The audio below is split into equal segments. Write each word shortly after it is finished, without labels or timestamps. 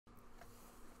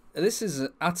This is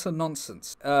utter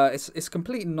nonsense. It's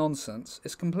complete nonsense.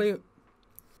 It's complete.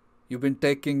 You've been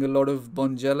taking a lot of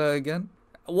Bonjela again.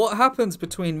 What happens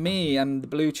between me and the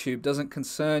blue tube doesn't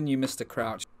concern you, Mr.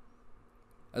 Crouch.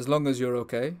 As long as you're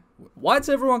okay. Why does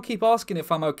everyone keep asking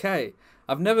if I'm okay?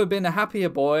 I've never been a happier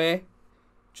boy.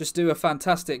 Just do a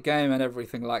fantastic game and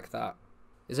everything like that.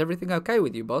 Is everything okay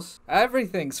with you, boss?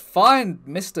 Everything's fine,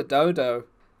 Mr. Dodo.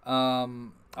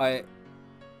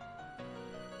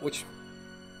 What's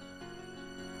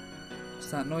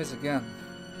that noise again?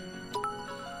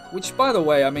 Which, by the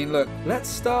way, I mean, look. Let's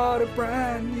start a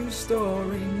brand new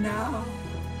story now,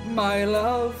 my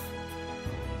love.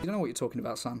 You don't know what you're talking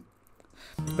about, son.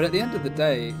 But at the end of the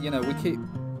day, you know, we keep...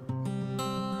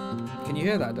 Can you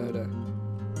hear that, Dodo?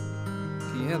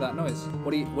 Can you hear that noise?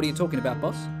 What are you talking about,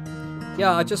 boss?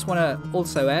 Yeah, I just want to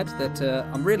also add that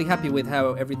I'm really happy with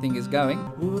how everything is going.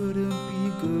 Wouldn't be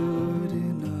good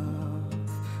enough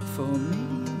for me.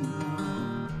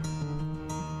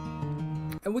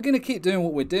 And we're going to keep doing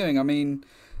what we're doing. I mean,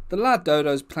 the lad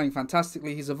Dodo's playing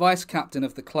fantastically. He's a vice captain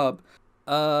of the club.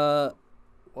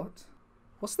 What?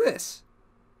 What's this?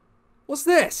 What's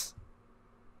this?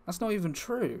 That's not even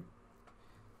true.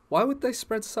 Why would they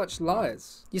spread such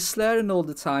lies? You're slurring all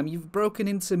the time. You've broken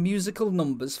into musical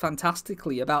numbers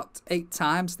fantastically about 8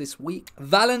 times this week.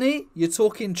 Valony, you're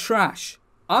talking trash.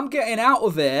 I'm getting out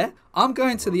of here. I'm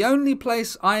going to the only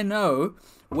place I know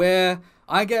where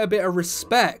I get a bit of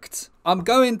respect. I'm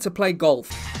going to play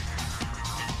golf.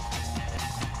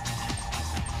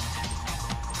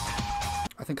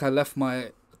 I think I left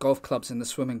my golf clubs in the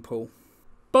swimming pool.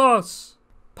 Boss!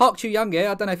 Park Chu Young here.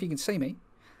 I don't know if you can see me.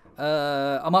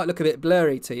 I might look a bit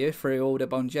blurry to you through all the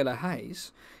Bonjela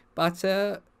haze. But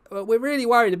we're really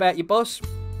worried about you, boss.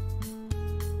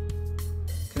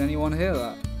 Can anyone hear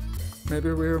that?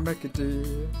 Maybe we'll make a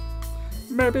deal.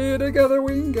 Maybe together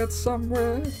we can get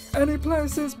somewhere. Any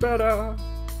place is better.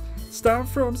 Start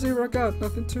from zero, got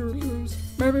nothing to lose.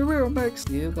 Maybe we'll make...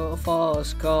 You got a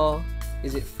fast car.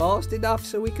 Is it fast enough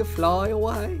so we can fly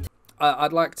away?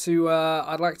 I'd like to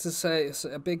say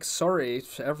a big sorry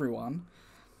to everyone.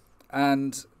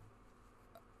 And